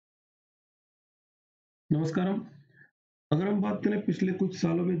नमस्कारम। अगर हम बात करें पिछले कुछ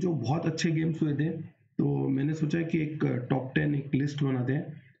सालों में जो बहुत अच्छे गेम्स हुए थे, तो मैंने सोचा कि एक टॉप 10 एक लिस्ट बनाते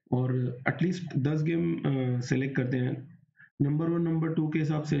हैं और एटलीस्ट 10 गेम सेलेक्ट करते हैं। नंबर 1, नंबर 2 के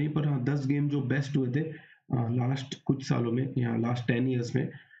हिसाब से नहीं, पर हाँ 10 गेम जो बेस्ट हुए थे लास्ट कुछ सालों में या लास्ट 10 ईयर्स में,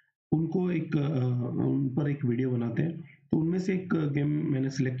 उनको उन पर एक वीडियो बनाते हैं। तो उनमें से एक गेम मैंने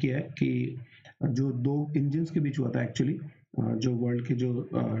सेलेक्ट किया है कि जो 2 इंजिन्स के बीच हुआ था एक्चुअली, जो वर्ल्ड के जो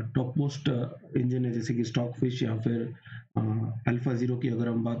टॉप मोस्ट इंजन है जैसे कि स्टॉकफिश या फिर अल्फा ज़ीरो की अगर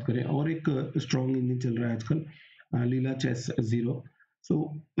हम बात करें, और एक स्ट्रॉन्ग इंजन चल रहा है आजकल, लीला चेस ज़ीरो। सो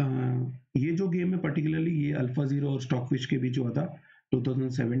ये जो गेम है पर्टिकुलरली ये अल्फा ज़ीरो और स्टॉकफिश के बीच हुआ था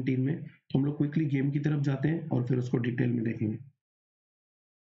 2017 में। तो हम लोग क्विकली गेम की तरफ जाते हैं और फिर उसको डिटेल में देखेंगे।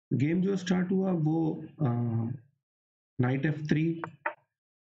 गेम जो स्टार्ट हुआ वो night F3,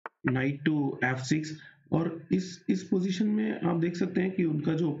 night to F6, और इस पोजीशन में आप देख सकते हैं कि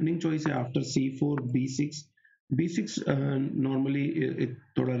उनका जो ओपनिंग चॉइस है after C4 B6। B6 normally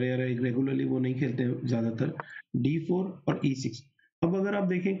थोड़ा रेयर है, रेगुलरली वो नहीं खेलते हैं ज़्यादातर। D4 और E6। अब अगर आप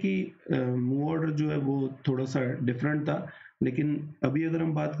देखें कि मूव ऑर्डर जो है वो थोड़ा सा डिफरेंट था, लेकिन अभी अगर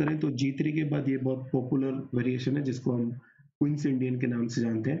हम बात करें तो G3 के बाद ये बहुत पॉपुलर वेरिएशन है जिसको हम क्वींस इंडियन के नाम से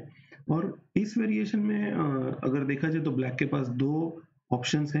जानते हैं। और इस वेरिएशन में अगर देखा जाए तो ब्लैक के पास दो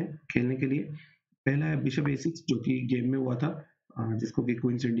ऑप्शंस हैं खेलने के लिए। पहला है बिशप A6 जो कि गेम में हुआ था, जिसको कि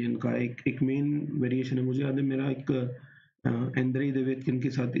क्वींस इंडियन का एक एक मेन वेरिएशन है। मुझे याद है मेरा एक एंद्रेई देवेत्किन के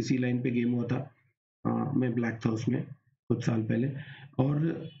साथ इसी लाइन पे गेम हुआ था। मैं ब्लैक था उसमें कुछ साल पहले।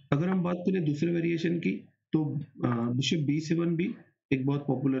 और अगर हम बात करें दूसरे वेरिएशन की, तो बिशप B7 भी एक बहुत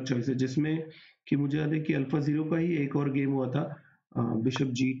पॉपुलर चॉइस है, जिसमें कि मुझे याद है कि अल्फा ज़ीरो का ही एक और गेम हुआ था,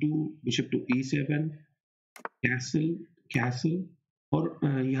 bishop G2, bishop to E7, castle castle. और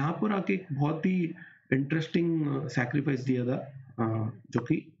यहाँ पर आके एक बहुत ही इंटरेस्टिंग सैक्रिफाइस दिया था, जो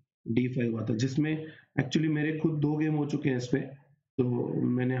कि D5 हुआ था, जिसमें एक्चुअली मेरे खुद 2 गेम हो चुके हैं इस पे। तो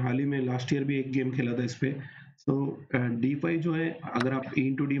मैंने हाल ही में लास्ट ईयर भी एक गेम खेला था इस पे। सो D5 जो है, अगर आप E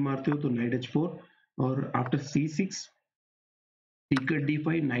इंटू डी मारते हो तो नाइट H4, और after C6 T cut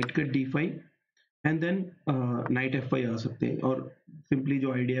D5, night cut D5, and then night F5 आ सकते हैं। और सिंपली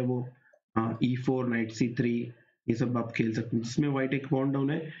जो आइडिया है वो E4, नाइट C3, ये सब आप खेल सकते हैं, जिसमें व्हाइट एक पॉन डाउन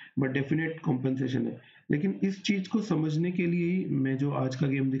है, बट डेफिनेट कॉम्पेंसेशन है। लेकिन इस चीज को समझने के लिए ही मैं जो आज का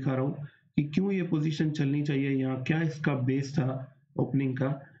गेम दिखा रहा हूँ कि क्यों ये पोजीशन चलनी चाहिए या क्या इसका बेस था ओपनिंग का,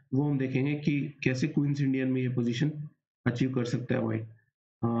 वो हम देखेंगे कि कैसे क्वींस इंडियन में ये पोजीशन अचीव कर सकता है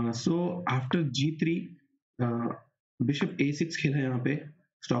white. So after G3 bishop A6 खेला यहाँ पे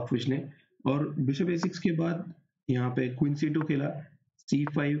स्टॉकफिश ने, और बिशप A6 के बाद यहाँ पे क्वीन C2 खेला,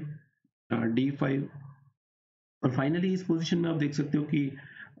 C5, D5, और फाइनली इस पोजीशन में आप देख सकते हो कि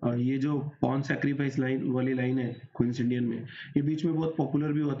ये जो पॉन सैक्रिफाइस लाइन वाली लाइन है क्वींस इंडियन में, ये बीच में बहुत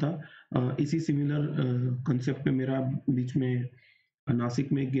पॉपुलर भी हुआ था। इसी सिमिलर कंसेप्ट पे मेरा बीच में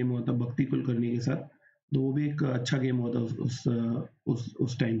नासिक में एक गेम हुआ था भक्ति कुलकर्णी के साथ। तो वो भी एक अच्छा गेम हुआ था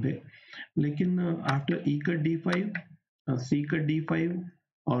उस टाइम पे। लेकिन आफ्टर ई कट D5, सी कट D5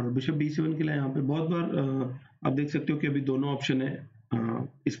 और बिशप B7 के लिए यहाँ पे बहुत बार आप देख सकते हो कि अभी दोनों ऑप्शन है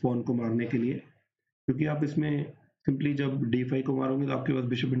इस पॉन को मारने के लिए, क्योंकि आप इसमें सिंपली जब D5 को मारोगे तो आपके पास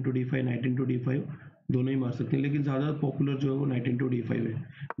bishop into D5, night into D5 दोनों ही मार सकते हैं, लेकिन ज़्यादा पॉपुलर जो है वो नाइट इंटू D5 है।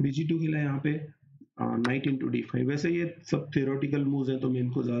 BG2 के लिए यहाँ पे नाइट इंटू D5। वैसे ये सब थियोरेटिकल मूव्स हैं तो मैं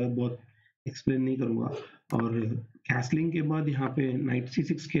इनको ज़्यादा बहुत एक्सप्लेन नहीं करूँगा। और कैसलिंग के बाद यहाँ पे नाइट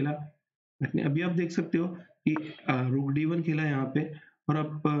C6 खेला। अभी आप देख सकते हो कि रुक D1 खेला यहाँ पे, और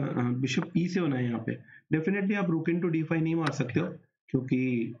आप बिशप E7 आए यहाँ पे। डेफिनेटली आप रुक इंटू D5 नहीं मार सकते हो,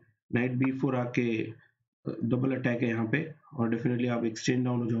 क्योंकि नाइट B4 आके डबल अटैक है यहाँ पे, और डेफिनेटली आप एक्सचेंज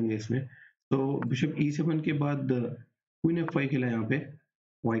डाउन हो जाओगे इसमें। तो बिशप E7 के बाद क्वीन F5 खेला यहाँ पे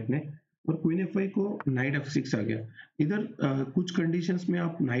व्हाइट ने, और क्वीन F5 को नाइट F6 आ गया। इधर कुछ कंडीशंस में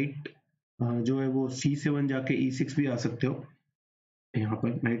आप नाइट जो है वो C7 जाके E6 भी आ सकते हो। यहाँ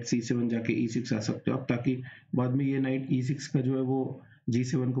पर नाइट C7 जाके E6 आ सकते हो आप, ताकि बाद में ये नाइट E6 का जो है वो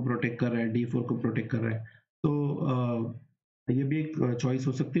G7 को प्रोटेक्ट कर रहा है, D4 को प्रोटेक्ट कर रहा है। तो ये भी एक चॉइस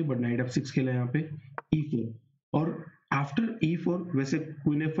हो सकती है, बट नाइट F6 खेला यहाँ पे E4। और आफ्टर E4 वैसे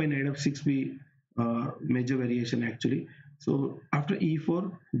क्वीन F5 नाइट F6 भी मेजर वेरिएशन है actually. So after E4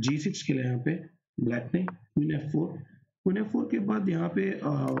 G6 खेला यहाँ पे ब्लैक ने, क्वीन F4 के बाद यहाँ पे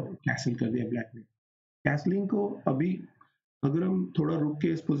कैसल कर दिया ब्लैक ने। कैसलिंग को अभी अगर हम थोड़ा रुक के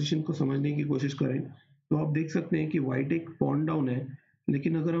इस पोजीशन को समझने की कोशिश करें, तो आप देख सकते हैं कि व्हाइट एक पॉन डाउन है,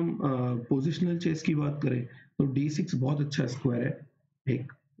 लेकिन अगर हम पोजिशनल चेस की बात करें तो D6 बहुत अच्छा स्क्वायर है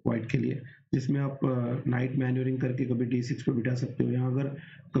एक व्हाइट के लिए। जिसमें आप नाइट मैन्यूरिंग करके कभी D6 पे बिठा सकते हो। यहाँ अगर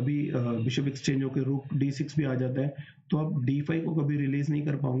कभी बिशप एक्सचेंज होकर रूक D6 भी आ जाता है तो आप D5 को कभी रिलीज नहीं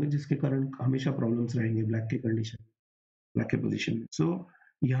कर पाओगे, जिसके कारण हमेशा प्रॉब्लम्स रहेंगे ब्लैक के कंडीशन, ब्लैक के पोजीशन में। सो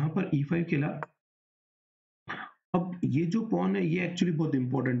यहाँ पर E5 खेला। अब ये जो पॉन है ये एक्चुअली बहुत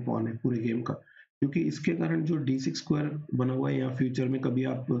इंपॉर्टेंट पॉन है पूरे गेम का, क्योंकि इसके कारण जो D6 स्क्वायर बना हुआ है, या फ्यूचर में कभी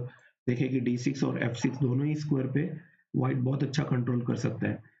आप देखें कि D6 और F6 दोनों ही स्क्वायर पे व्हाइट बहुत अच्छा कंट्रोल कर सकता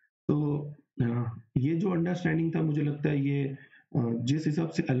है। तो ये जो अंडरस्टैंडिंग था, मुझे लगता है ये जिस हिसाब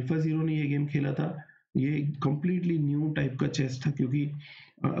से अल्फा जीरो ने ये गेम खेला था, ये कंप्लीटली न्यू टाइप का चेस था। क्योंकि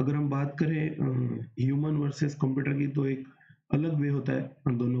अगर हम बात करें ह्यूमन वर्सेस कंप्यूटर की, तो एक अलग वे होता है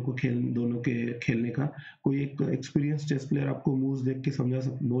दोनों के खेलने का। कोई एक एक्सपीरियंस चेस प्लेयर आपको मूव्स देख के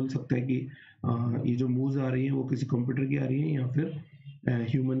बोल सकता है कि ये जो मूव्स आ रही हैं वो किसी कंप्यूटर की आ रही हैं या फिर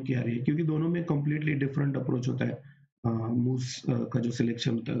ह्यूमन की आ रही है, क्योंकि दोनों में कंप्लीटली डिफरेंट अप्रोच होता है मूव्स का जो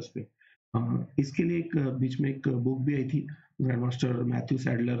सिलेक्शन होता है उस पे। इसके लिए एक बीच में एक बुक भी आई थी, ग्रैंड मास्टर मैथ्यू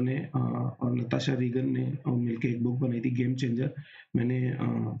सैडलर ने और नताशा रीगन ने मिलकर एक बुक बनाई थी, गेम चेंजर। मैंने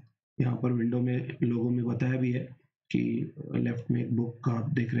यहाँ पर विंडो में लोगों में बताया भी है कि लेफ्ट में एक बुक का आप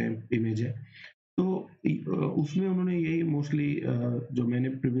देख रहे हैं इमेज है। तो उसमें उन्होंने यही मोस्टली जो मैंने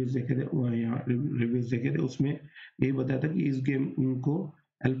प्रीवियस देखे थे यहाँ रिव्यूज देखे थे, उसमें यही बताया था कि इस गेम को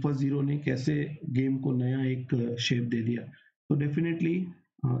अल्फा जीरो ने कैसे गेम को नया एक शेप दे दिया। तो डेफिनेटली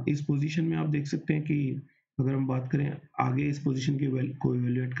इस पोजीशन में आप देख सकते हैं कि अगर हम बात करें आगे इस पोजीशन को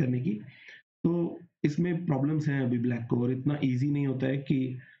इवेल्युएट करने की, तो इसमें प्रॉब्लम्स हैं अभी ब्लैक को, और इतना इजी नहीं होता है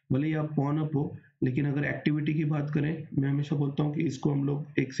कि भले ही आप पॉन अप हो, लेकिन अगर एक्टिविटी की बात करें, मैं हमेशा बोलता हूँ कि इसको हम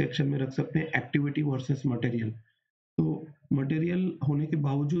लोग एक सेक्शन में रख सकते हैं, एक्टिविटी वर्सेस मटेरियल। तो मटेरियल होने के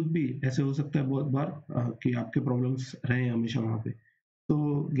बावजूद भी ऐसे हो सकता है बहुत बार कि आपके प्रॉब्लम्स रहे हमेशा वहाँ पे।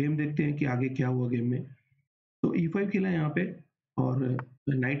 तो गेम देखते हैं कि आगे क्या हुआ गेम में। तो E5 खेला यहाँ पे, और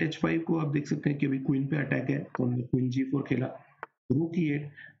नाइट H5 को आप देख सकते हैं कि अभी क्वीन पे अटैक है, तो हमने क्वीन G4 खेला। रूक E8,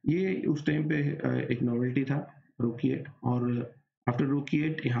 ये उस टाइम पे एक नॉवेल्टी था, रूक E8। और आफ्टर रूक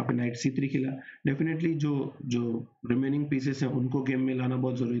E8 यहाँ पे नाइट C3 खेला। डेफिनेटली जो जो रिमेनिंग पीसेस हैं उनको गेम में लाना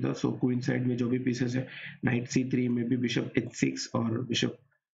बहुत जरूरी था। सो क्वीन साइड में जो भी पीसेस है, नाइट C3 में भी बिशप H6 और बिशप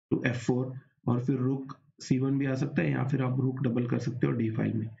टू F4, और फिर रुक C1 भी आ सकता है, या फिर आप रुक डबल कर सकते हो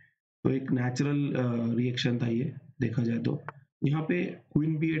D5 में। तो एक नेचुरल रिएक्शन था ये, देखा जाए तो। यहाँ पे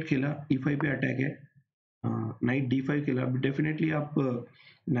क्वीन B8 खेला, E5 पे अटैक है, नाइट D5 खेला। डेफिनेटली आप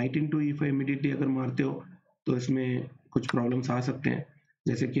नाइट इंटू E5 इमीडिएटली अगर मारते हो तो इसमें कुछ प्रॉब्लम्स आ सकते हैं।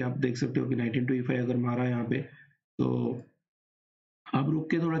 जैसे कि आप देख सकते हो कि नाइट इंटू E5 अगर मारा यहाँ पे, तो आप रुक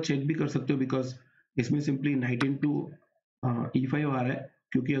के थोड़ा चेक भी कर सकते हो, बिकॉज इसमें सिंपली नाइट इंटू E5 आ रहा है।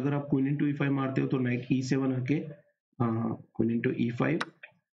 क्योंकि अगर आप क्वीन इंटू E5 मारते हो तो नाइट E7 आके, queen into E5,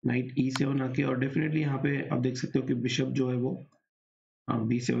 night E7 आके, और डेफिनेटली यहाँ पे आप देख सकते हो कि बिशप जो है वो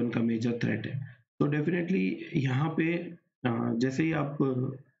B7 का मेजर थ्रेट है। तो डेफिनेटली यहाँ पे जैसे ही आप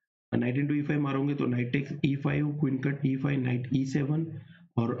नाइट इंटू E5 मारोगे तो knight takes E5, queen cut E5, night E7,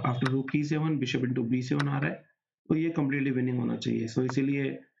 और आफ्टर रूक E7 बिशप इंटू B7 आ रहा है। तो ये कम्प्लीटली विनिंग होना चाहिए। सो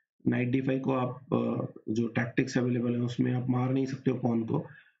इसीलिए नाइट D5 को आप जो टैक्टिक्स अवेलेबल है उसमें आप मार नहीं सकते हो पॉन को।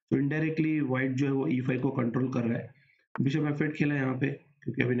 तो इनडायरेक्टली व्हाइट जो है वो E5 को कंट्रोल कर रहा है। बिशप F8 खेला यहाँ पे,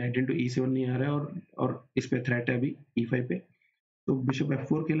 क्योंकि अभी नाइट इंटू E7 नहीं आ रहा है, और इस पे थ्रेट है अभी E5 पे। तो बिशप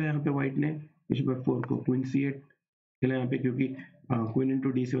F4 खेला यहाँ पे व्हाइट ने। बिशप F4 को क्वीन C8 खेला यहाँ पे, क्योंकि क्वीन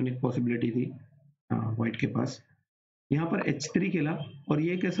इंटू D7 एक पॉसिबिलिटी थी व्हाइट के पास। यहाँ पर H3 खेला, और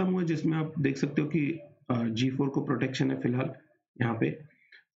ये एक ऐसा मूव है जिसमें आप देख सकते हो कि G4 को प्रोटेक्शन है फिलहाल यहाँ पे।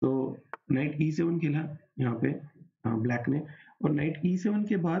 तो नाइट E7 खेला यहाँ पे ब्लैक ने, और नाइट E7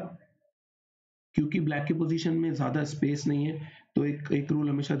 के बाद क्योंकि ब्लैक के पोजीशन में ज़्यादा स्पेस नहीं है, तो एक एक रूल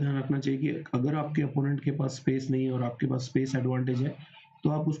हमेशा ध्यान रखना चाहिए कि अगर आपके अपोनेंट के पास स्पेस नहीं है और आपके पास स्पेस एडवांटेज है, तो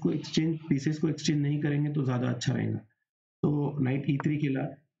आप उसको पीसेस को एक्सचेंज नहीं करेंगे तो ज़्यादा अच्छा रहेगा। तो नाइट E3 खेला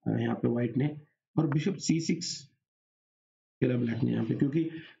यहाँ पे व्हाइट ने, और बिशप C6 खेला ब्लैक ने यहाँ पे, क्योंकि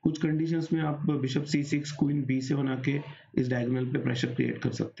कुछ कंडीशंस में आप बिशप C6 क्वीन B7 आके इस डायगोनल पे प्रेशर क्रिएट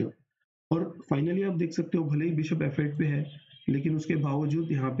कर सकते हो। और फाइनली आप देख सकते हो भले ही बिशप F8 पे है, लेकिन उसके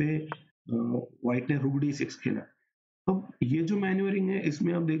बावजूद यहाँ पे व्हाइट ने रूक D6 खेला। अब ये जो मैन्यूवरिंग है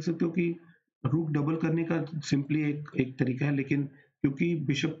इसमें आप देख सकते हो कि रूक डबल करने का सिंपली एक एक तरीका है, लेकिन क्योंकि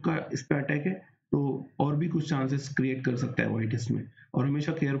बिशप का इस पे अटैक है, तो और भी कुछ चांसेस क्रिएट कर सकता है व्हाइट इसमें। और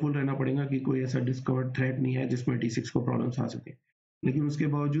हमेशा केयरफुल रहना पड़ेगा कि कोई ऐसा डिस्कवर्ड थ्रेट नहीं है जिसमें D6 को प्रॉब्लम्स आ सके। लेकिन उसके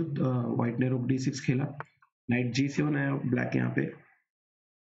बावजूद व्हाइट ने रूक D6 खेला। नाइट G7 आया ब्लैक यहाँ पे,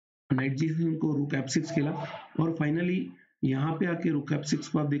 नाइट G7 को रूक F6 खेला, और फाइनली यहाँ पे आके रूक F6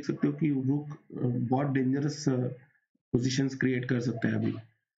 को आप देख सकते हो कि रूक बहुत डेंजरस पोजीशंस क्रिएट कर सकता है अभी।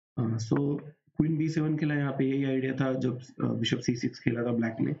 सो क्वीन B7 खेला यहाँ पे, यही आइडिया था जब बिशप C6 खेला था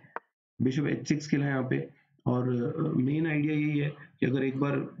ब्लैक ने। बिशप H6 खेला यहाँ पे। और मेन आइडिया यही है कि अगर एक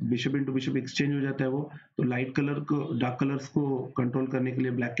बार बिशप इंटू बिशप एक्सचेंज हो जाता है वो, तो लाइट कलर को, डार्क कलर्स को कंट्रोल करने के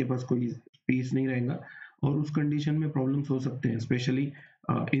लिए ब्लैक के पास कोई पीस नहीं रहेगा, और उस कंडीशन में प्रॉब्लम्स हो सकते हैं, स्पेशली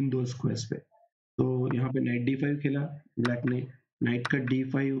इन दो स्क्वायर्स पे। तो यहाँ पे नाइट D5 खेला ब्लैक ने, नाइट का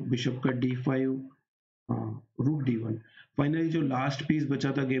D5, बिशप का D5, रूक D1। फाइनली जो लास्ट पीस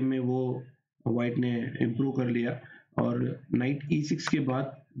बचा था गेम में वो व्हाइट ने इम्प्रूव कर लिया, और नाइट E6 के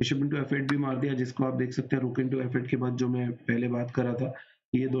बाद बिशप इंटू F8 भी मार दिया, जिसको आप देख सकते हैं रुक इंटू F8 के बाद, जो मैं पहले बात कर रहा था,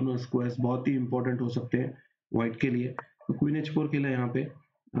 ये दोनों स्क्वायर्स बहुत ही इंपॉर्टेंट हो सकते हैं व्हाइट के लिए। तो क्वीन H4 खेला यहाँ पे।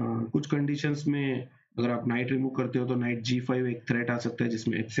 कुछ कंडीशंस में अगर आप नाइट रिमूव करते हो तो नाइट G5 एक थ्रेट आ सकता है,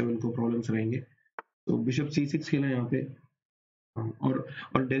 जिसमें H7 को प्रॉब्लम्स रहेंगे। तो बिशप C6 खेला यहाँ पे। और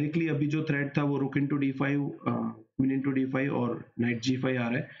डायरेक्टली अभी जो थ्रेड था वो रुक into D5, queen into D5 और नाइट G5 आ रहा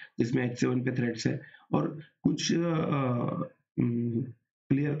है, जिसमें H7 पे थ्रेड्स है। और कुछ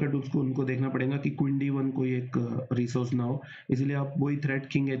क्लियर कट उसको उनको देखना पड़ेगा कि क्वीन D1 कोई एक रिसोर्स ना हो, इसलिए आप वही थ्रेड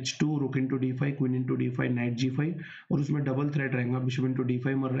किंग H2, रुक into D5, queen into D5, night G5, और उसमें डबल थ्रेड रहेगा, बिशप इंटू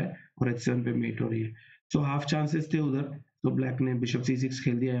D5 मर रहा है और H7 पे मेट हो रही है। सो हाफ चांसेस थे उधर, तो ब्लैक ने बिशप C6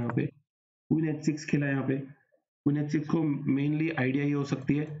 खेल दिया यहाँ पे। क्वीन H6 खेला यहाँ पे। क्वीन H6 को मेनली आइडिया ये हो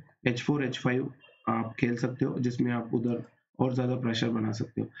सकती है H4 H5 आप खेल सकते हो, जिसमें आप उधर और ज्यादा प्रेशर बना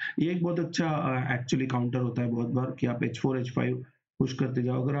सकते हो। ये एक बहुत अच्छा एक्चुअली काउंटर होता है बहुत बार, कि आप H4 H5 पुश करते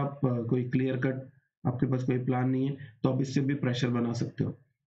जाओ। अगर आप कोई क्लियर कट, आपके पास कोई प्लान नहीं है, तो आप इससे भी प्रेशर बना सकते हो।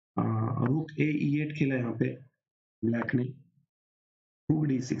 रुक A E8 खेला यहाँ पे ब्लैक ने। रूक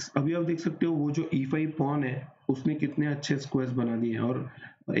D6, अभी आप देख सकते हो वो जो E5 पॉन है, उसने कितने अच्छे स्क्वायर्स बना दिए हैं। और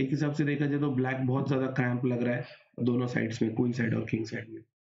एक हिसाब से देखा जाए तो ब्लैक बहुत ज्यादा क्रैम्प लग रहा है दोनों साइड्स में, क्वीन साइड और किंग साइड में।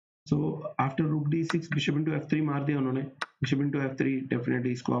 सो आफ्टर रूक D6 बिशप इंटू F3 मार दिया उन्होंने। बिशप इंटू F3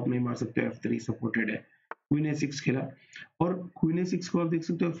 डेफिनेटली इसको आप नहीं मार सकते, F3 सपोर्टेड है। क्वीन A6 खेला, और क्वीन A6 को आप देख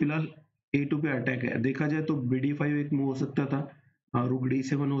सकते हो फिलहाल A2 पे अटैक है। देखा जाए तो BD5 एक मूव हो सकता था, रूक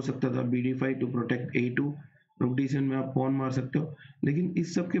D7 हो सकता था, BD5 टू प्रोटेक्ट A2, रूक D7 में आप पॉन मार सकते हो। लेकिन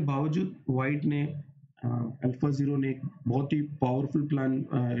इस सब के बावजूद व्हाइट ने, अल्फा जीरो ने एक बहुत ही पावरफुल प्लान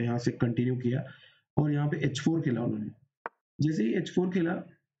यहाँ से कंटिन्यू किया, और यहाँ पे H4 खेला उन्होंने। जैसे ही H4 खेला,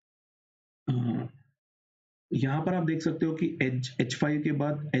 यहाँ पर आप देख सकते हो कि H5 के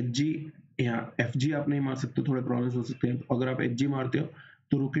बाद HG, यहाँ FG आप नहीं मार सकते, थोड़े प्रॉब्लम्स हो सकते हैं। तो अगर आप HG मारते हो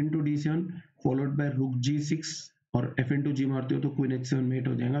तो रुक इंटू D7 फॉलोड बाय रुक G6, और F इंटू G मारते हो तो क्वीन H7 मेट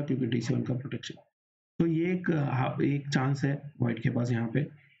हो जाएगा, क्योंकि D7 का प्रोटेक्शन। तो ये एक चांस है व्हाइट के पास यहाँ पे,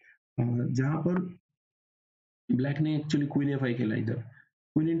 जहाँ पर ब्लैक ने एक्चुअली क्वीन A5 खेला इधर।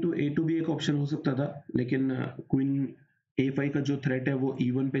 क्वीन इंटू A2 भी एक ऑप्शन हो सकता था, लेकिन क्वीन A5 का जो थ्रेट है वो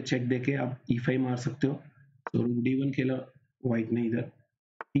E1 पे चेक देके आप E5 मार सकते हो। तो रूक D1 खेला व्हाइट ने इधर।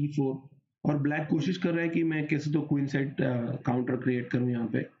 E4, और ब्लैक कोशिश कर रहा है कि मैं कैसे तो क्वीन साइड काउंटर क्रिएट करूं यहाँ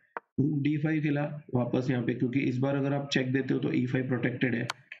पे। रूक D5 खेला वापस यहाँ पे, क्योंकि इस बार अगर आप चेक देते हो तो E5 प्रोटेक्टेड है।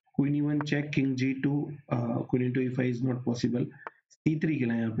 Queen E1 check, king G2, queen into E5 is not possible. C3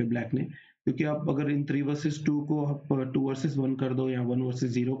 खेला यहाँ पे ब्लैक ने, क्योंकि आप अगर इन 3 वर्सेस 2 को आप 2 वर्सेस 1 कर दो या 1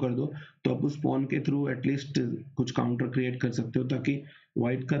 वर्सेस 0 कर दो, तो आप उस पॉन के थ्रू एटलीस्ट कुछ काउंटर क्रिएट कर सकते हो, ताकि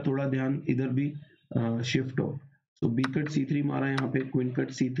व्हाइट का थोड़ा ध्यान इधर भी शिफ्ट हो। तो बी कट C3 मारा यहाँ पे, queen cut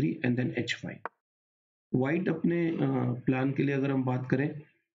C3 and then H5। White अपने प्लान के लिए अगर हम बात करें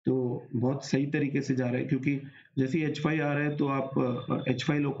तो बहुत सही तरीके से जा रहे हैं, क्योंकि जैसे ही H5 आ रहा है तो आप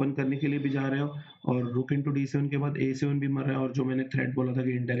H5 ओपन करने के लिए भी जा रहे हो, और रुक इंटू D7 के बाद A7 भी मर रहा है, और जो मैंने थ्रेड बोला था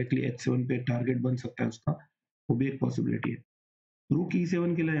कि इनडायरेक्टली H7 पे टारगेट बन सकता है उसका, वो भी एक पॉसिबिलिटी है। रुक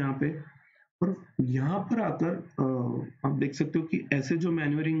E7 के लिए यहाँ पे, और यहाँ पर आकर आप देख सकते हो कि ऐसे जो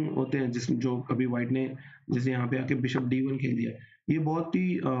मैन्यूवरिंग होते हैं, जिस जो अभी व्हाइट ने जैसे यहाँ पे आके बिशप D1 खेल दिया, ये बहुत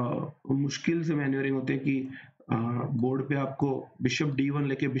ही मुश्किल से मैन्यूवरिंग होते हैं, कि बोर्ड पे आपको बिशप D1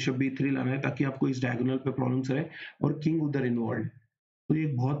 लेके बिशप B3 लाना है, ताकि आपको इस डायगोनल पे प्रॉब्लम्स रहे और किंग उधर इन्वॉल्व। तो ये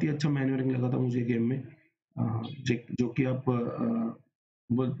बहुत ही अच्छा मैन्यूवरिंग लगा था मुझे गेम में, जो कि आप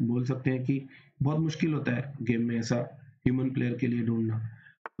बोल सकते हैं कि बहुत मुश्किल होता है गेम में ऐसा ह्यूमन प्लेयर के लिए ढूंढना।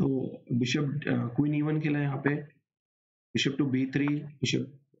 तो बिशप क्वीन E1 खेला यहाँ पे, bishop to B3,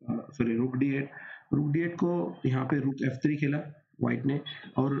 bishop sorry रुक D8, रुक D8 को यहाँ पे रुक F3 खेला व्हाइट ने।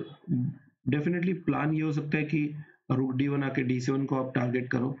 और डेफिनेटली प्लान ये हो सकता है कि रुक D1 आके D7 को आप टारगेट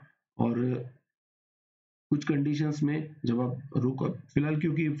करो, और कुछ कंडीशंस में जब आप रुक, फिलहाल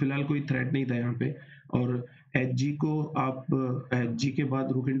क्योंकि फिलहाल कोई थ्रेट नहीं था यहाँ पे, और Hg को आप Hg के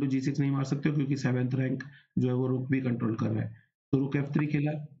बाद रुक इंटू G6 नहीं मार सकते, क्योंकि 7th रैंक जो है वो रुक भी कंट्रोल कर रहा है। तो रुक F3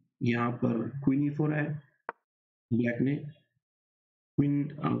 खेला, यहाँ पर क्वीन E4 है ब्लैक ने,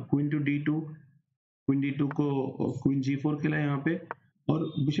 queen to D2, queen D2 को क्वीन G4 खेला यहाँ पे, और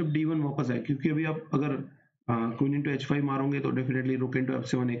बिशप D1 वापस आए, क्योंकि अभी आप अगर क्वीन इंटू H5 मारोगे तो डेफिनेटली रुक इंटू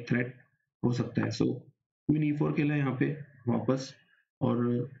F7 एक थ्रेट, हो सकता है। सो क्वीन E4 खेला यहाँ पे वापस,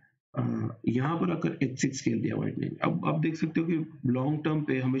 और यहाँ पर आकर H6 खेल दिया व्हाइट ने। अब देख सकते हो कि लॉन्ग टर्म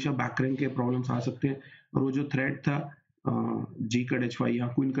पे हमेशा बैक रैंक के प्रॉब्लम्स आ सकते हैं, और वो जो थ्रेट था जी कट H5 या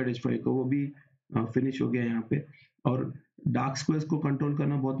क्वीन कट H5 का, वो भी फिनिश हो गया यहाँ पे। और डार्क स्क्वायर्स को कंट्रोल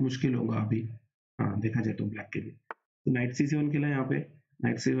करना बहुत मुश्किल होगा अभी, देखा जाए तो ब्लैक के लिए। तो नाइट C7 खेला यहाँ पे,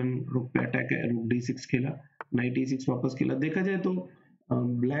 नाइट C7 रुक पे अटैक है, रुक D6 खेला, नाइट E6 वापस खेला। देखा जाए तो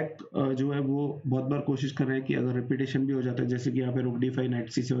ब्लैक जो है वो बहुत बार कोशिश कर रहे हैं कि अगर रिपीटेशन भी हो जाता है, जैसे कि यहाँ पे रुक D5 नाइट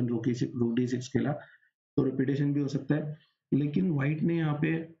C7 रुक D6 खेला, तो रिपीटेशन भी हो सकता है। लेकिन व्हाइट ने यहाँ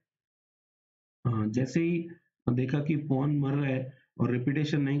पे जैसे ही देखा कि पॉन मर रहा है और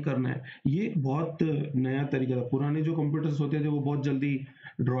रिपीटेशन नहीं करना है, ये बहुत नया तरीका था। पुराने जो कंप्यूटर्स होते थे वो बहुत जल्दी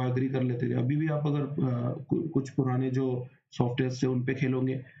ड्रॉ एग्री कर लेते थे। अभी भी आप अगर कुछ पुराने जो सॉफ्टवेयर से उन पे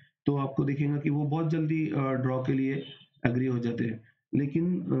खेलोगे, तो आपको दिखेगा कि वो बहुत जल्दी ड्रॉ के लिए एग्री हो जाते हैं। लेकिन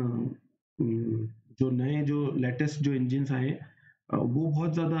जो नए जो लेटेस्ट जो इंजिन आए वो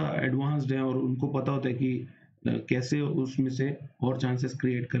बहुत ज़्यादा एडवांस्ड हैं, और उनको पता होता है कि कैसे उसमें से और चांसेस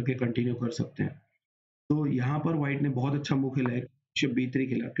क्रिएट करके कंटिन्यू कर सकते हैं। तो यहाँ पर व्हाइट ने बहुत अच्छा मूव खेला है, बिशप B3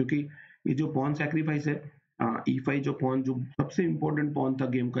 खेला, क्योंकि ये जो पॉन सैक्रिफाइस है, E5 जो पॉन जो सबसे इंपॉर्टेंट पॉन था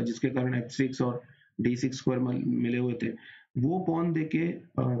गेम का, जिसके कारण F6 और D6 स्क्वायर मिले हुए थे, वो पॉन देके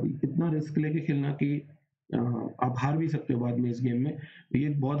इतना रिस्क लेके खेलना कि आप हार भी सकते हो बाद में इस गेम में। ये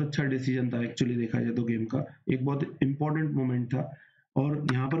बहुत अच्छा डिसीजन था एक्चुअली, देखा जाए तो गेम का एक बहुत इंपॉर्टेंट मोमेंट था। और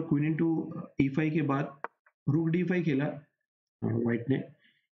यहाँ पर क्वीन इनटू E5 के बाद रुक D5 खेला व्हाइट ने,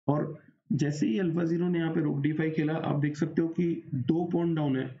 और जैसे ही अल्फा जीरो ने यहाँ पे रोक D5 खेला, आप देख सकते हो कि 2 पॉइंट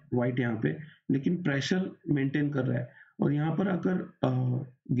डाउन है व्हाइट यहाँ पे, लेकिन प्रेशर मेंटेन कर रहा है। और यहाँ पर आकर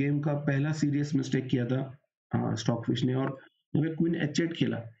गेम का पहला सीरियस मिस्टेक किया था स्टॉकफिश ने, और यहाँ पे क्वीन H8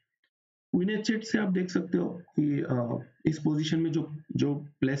 खेला। क्वीन H8 से आप देख सकते हो कि इस पोजीशन में जो जो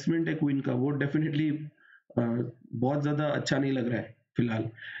प्लेसमेंट है क्वीन का, वो डेफिनेटली बहुत ज्यादा अच्छा नहीं लग रहा है फिलहाल।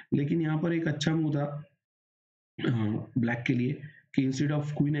 लेकिन यहाँ पर एक अच्छा मूव था ब्लैक के लिए कि instead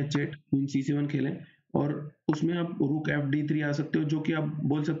of queen H8 queen C7 खेलें, और उसमें आप रुक FD3 आ सकते हो, जो कि आप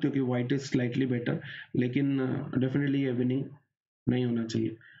बोल सकते हो कि व्हाइट इज स्लाइटली बेटर, लेकिन डेफिनेटली ये विनिंग नहीं होना चाहिए।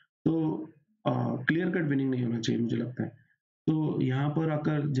 तो क्लियर कट विनिंग नहीं होना चाहिए मुझे लगता है। तो यहाँ पर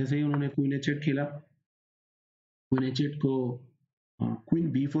आकर जैसे ही उन्होंने क्वीन H8 खेला, क्वीन H8 को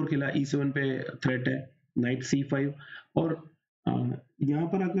क्वीन B4 खेला, E7 पे थ्रेट है, नाइट C5, और यहाँ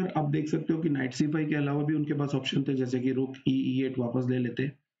पर अगर आप देख सकते हो कि नाइट C5 के अलावा भी उनके पास ऑप्शन थे, जैसे कि रुक E8 वापस ले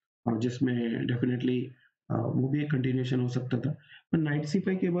लेते, और जिसमें डेफिनेटली वो भी एक कंटिन्यूएशन हो सकता था। पर नाइट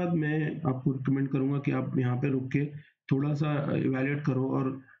C5 के बाद मैं आपको रिकमेंड करूंगा कि आप यहाँ पे रुक के थोड़ा सा इवेल्युएट करो,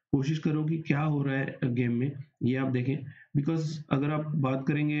 और कोशिश करो कि क्या हो रहा है गेम में, ये आप देखें। बिकॉज अगर आप बात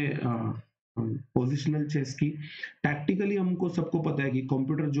करेंगे पोजिशनल चेस की, टैक्टिकली हमको सबको पता है कि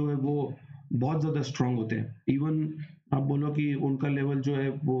कंप्यूटर जो है वो बहुत ज़्यादा स्ट्रांग होते हैं। इवन आप बोलो कि उनका लेवल जो है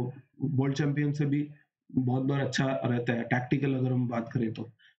वो वर्ल्ड चैंपियन से भी बहुत बार अच्छा रहता है टैक्टिकल, अगर हम बात करें तो,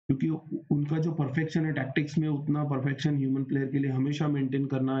 क्योंकि उनका जो परफेक्शन है टैक्टिक्स में, उतना परफेक्शन ह्यूमन प्लेयर के लिए हमेशा मेंटेन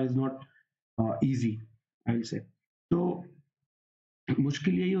करना is not easy, I will say. तो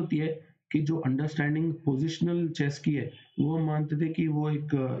मुश्किल यही होती है कि जो अंडरस्टैंडिंग पोजिशनल चेस की है, वो हम मानते थे कि वो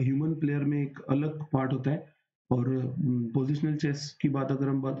एक ह्यूमन प्लेयर में एक अलग पार्ट होता है, और पोजिशनल चेस की बात अगर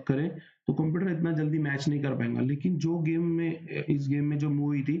हम बात करें, तो कंप्यूटर इतना जल्दी मैच नहीं कर पाएगा। लेकिन जो गेम में इस गेम में जो मूव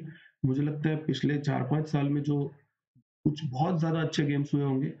हुई थी, मुझे लगता है पिछले 4-5 साल में जो कुछ बहुत ज़्यादा अच्छे गेम्स हुए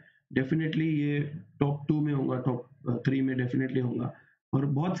होंगे, डेफिनेटली ये टॉप 2 में होगा, टॉप 3 में डेफिनेटली होगा। और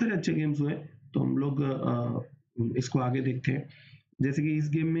बहुत सारे अच्छे गेम्स हुए, तो हम लोग इसको आगे देखते हैं। जैसे कि इस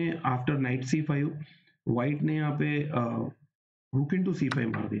गेम में आफ्टर नाइट C5 व्हाइट ने यहाँ पे रुक इनटू C5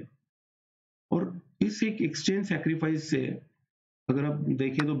 मार दिया, और इस एक एक्सचेंज सैक्रिफाइस से अगर आप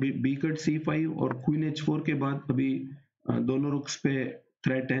देखें तो बी कट C5 और क्वीन H4 के बाद अभी दोनों रुक्स पे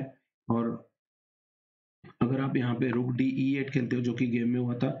थ्रेट है। और अगर आप यहाँ पे रुक D E8 खेलते हो, जो कि गेम में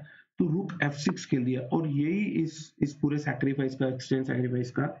हुआ था, तो रुक F6 खेल दिया, और यही इस पूरे सैक्रिफाइस का, एक्सचेंज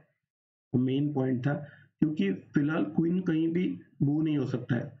सैक्रिफाइस का मेन पॉइंट था। क्योंकि फिलहाल क्वीन कहीं भी मूव नहीं हो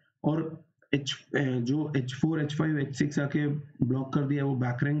सकता है, और जो H4 H5 H6 आके ब्लॉक कर दिया, वो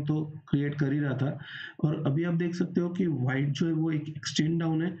बैक रैंक तो क्रिएट कर ही रहा था। और अभी आप देख सकते हो कि व्हाइट जो है वो एक एक्सटेंड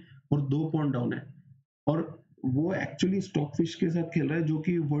डाउन है और 2 पॉइंट डाउन है, और वो एक्चुअली स्टॉकफिश के साथ खेल रहा है, जो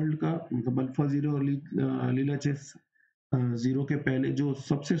कि वर्ल्ड का मतलब अल्फा जीरो और लीला चेस जीरो के पहले जो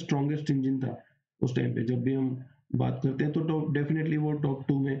सबसे स्ट्रॉन्गेस्ट इंजन था उस टाइम पे। जब भी हम बात करते हैं तो टॉप डेफिनेटली वो टॉप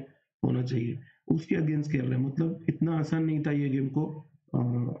 2 में होना चाहिए, उसके अगेंस्ट खेल रहा है। मतलब इतना आसान नहीं था ये गेम को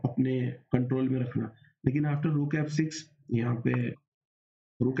अपने कंट्रोल में रखना। लेकिन आफ्टर रुक F6 यहाँ पे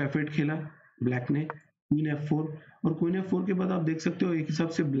रुक F8 खेला ब्लैक ने, क्वीन F4, और क्वीन F4 के बाद आप देख सकते हो एक हिसाब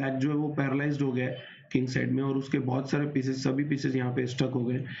से ब्लैक जो है वो पैरालाइज्ड हो गया है किंग साइड में, और उसके बहुत सारे पीसेस, सभी पीसेस यहाँ पे स्टक हो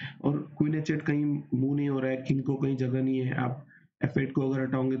गए, और क्वीन H8 कहीं मूव नहीं हो रहा है, किंग को कहीं जगह नहीं है। आप F8 को अगर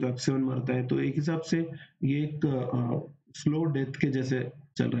हटाओगे तो F7 मरता है, तो एक हिसाब से ये एक स्लो डेथ के जैसे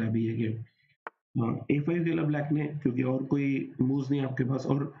चल रहा है अभी ये गेम। हाँ, A5 खेला ब्लैक ने, क्योंकि और कोई मूव्स नहीं है आपके पास,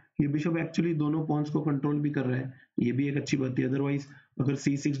 और ये बिशप एक्चुअली दोनों पॉन्स को कंट्रोल भी कर रहा है, ये भी एक अच्छी बात है। अदरवाइज अगर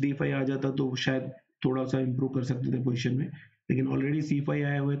C6 D5 आ जाता तो शायद थोड़ा सा इंप्रूव कर सकते थे पोजीशन में, लेकिन ऑलरेडी C5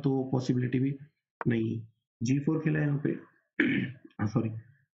 आया हुआ है तो पॉसिबिलिटी भी नहीं है। G4 खेला यहाँ पे सॉरी,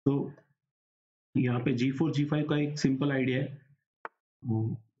 तो यहाँ पे G4 G5 का एक सिंपल आइडिया है।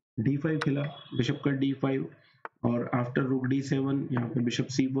 D5 खेला, बिशप का D5, और आफ्टर रुक D7 यहाँ पे बिशप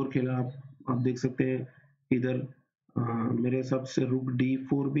C4 खेला। आप देख सकते हैं इधर मेरे हिसाब से रुक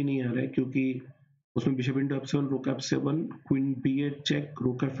D4 भी नहीं आ रहा है, क्योंकि उसमें बिशप इंटू F7, रुक F7, क्वीन B8 चेक,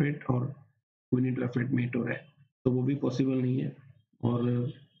 रुक F8 और क्वीन इंटू F8 मेट हो रहा है, तो वो भी पॉसिबल नहीं है। और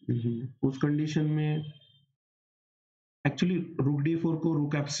उस कंडीशन में एक्चुअली रुक D4 को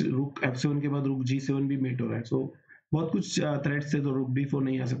रुक F7 के बाद रुक G7 भी मेट हो रहा है, सो बहुत कुछ थ्रेड्स थे, तो रुक D4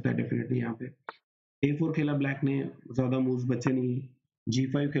 नहीं आ सकता है डेफिनेटली यहाँ पे। A4 खेला ब्लैक ने, ज्यादा मूव्स बचे नहीं।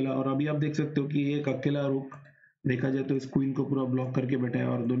 G5 खेला, और अभी आप देख सकते हो कि एक अकेला रुक देखा जाए तो इस क्वीन को पूरा ब्लॉक करके बैठा है,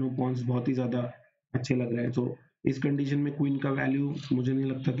 और दोनों पॉन्स बहुत ही ज्यादा अच्छे लग रहे हैं। तो इस कंडीशन में क्वीन का वैल्यू मुझे नहीं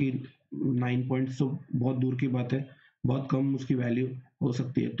लगता कि 9 पॉइंट्स तो बहुत दूर की बात है, बहुत कम उसकी वैल्यू हो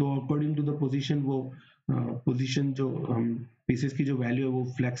सकती है। तो अकॉर्डिंग टू द पोजीशन, वो पोजीशन जो पीसेस की जो वैल्यू है वो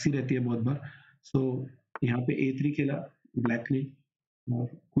फ्लैक्सी रहती है बहुत बार। सो यहाँ पे A3 खेला ब्लैक ने,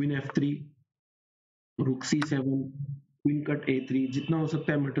 क्वीन F3, रुक C7, क्वीन कट A3, जितना हो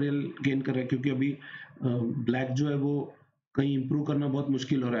सकता है मटेरियल गेन कर रहा है, क्योंकि अभी ब्लैक जो है वो कहीं इंप्रूव करना बहुत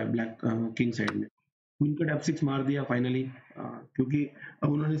मुश्किल हो रहा है ब्लैक किंग साइड में। क्वीन कट F6 मार दिया फाइनली, क्योंकि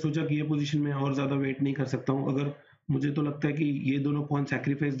अब उन्होंने सोचा कि ये पोजीशन में और ज्यादा वेट नहीं कर सकता हूँ। अगर मुझे तो लगता है कि ये दोनों पॉइंट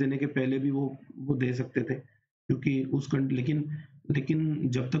सैक्रिफाइस देने के पहले भी वो दे सकते थे, क्योंकि लेकिन लेकिन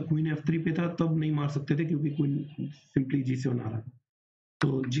जब तक क्वीन F3 पे था तब नहीं मार सकते थे, क्योंकि क्वीन सिंपली G7 आ रहा था।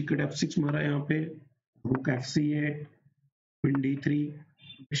 तो जी कट F6 मारा यहाँ पे, रुक FC8, क्वीन D3,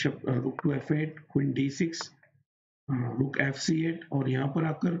 बिशप रुक टू F8, क्वीन D6, रुक FC8, और यहाँ पर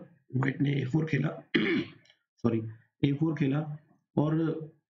आकर व्हाइट ने A4 खेला सॉरी, A4 खेला, और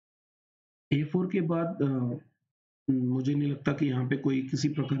A4 के बाद मुझे नहीं लगता कि यहाँ पे कोई किसी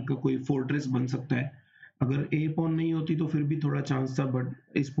प्रकार का कोई फोर्ट्रेस बन सकता है। अगर ए पॉन नहीं होती तो फिर भी थोड़ा चांस था,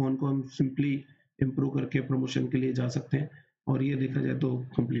 बट इस पॉन को हम सिंपली इम्प्रूव करके प्रमोशन के लिए जा सकते हैं, और ये देखा जाए तो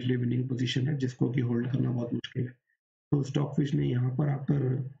कम्प्लीटली विनिंग पोजीशन है, जिसको कि होल्ड करना बहुत मुश्किल है। तो स्टॉकफिश ने यहाँ पर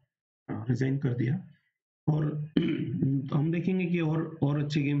आकर रिजाइन कर दिया, और हम देखेंगे कि और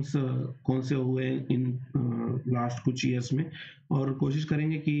अच्छे गेम्स कौन से हुए इन लास्ट कुछ ईयर्स में, और कोशिश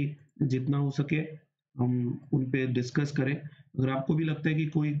करेंगे कि जितना हो सके हम उन पे डिस्कस करें। अगर आपको भी लगता है कि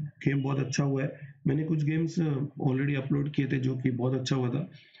कोई गेम बहुत अच्छा हुआ है, मैंने कुछ गेम्स ऑलरेडी अपलोड किए थे जो कि बहुत अच्छा हुआ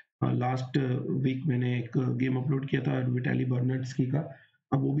था। लास्ट वीक मैंने एक गेम अपलोड किया था विटाली बर्नर्ड्स्की का,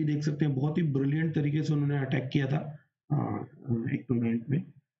 आप वो भी देख सकते हैं। बहुत ही ब्रिलियंट तरीके से उन्होंने अटैक किया था एक टूर्नामेंट में,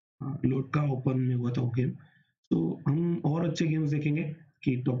 लोड का ओपन में हुआ था वो गेम। तो हम और अच्छे गेम्स देखेंगे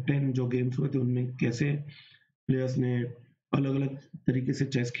कि टॉप 10 जो गेम्स हुए थे उनमें कैसे प्लेयर्स ने अलग अलग तरीके से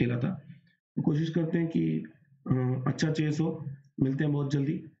चेस खेला था। तो कोशिश करते हैं कि अच्छा चेस हो। मिलते हैं बहुत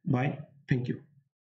जल्दी। Bye, thank you.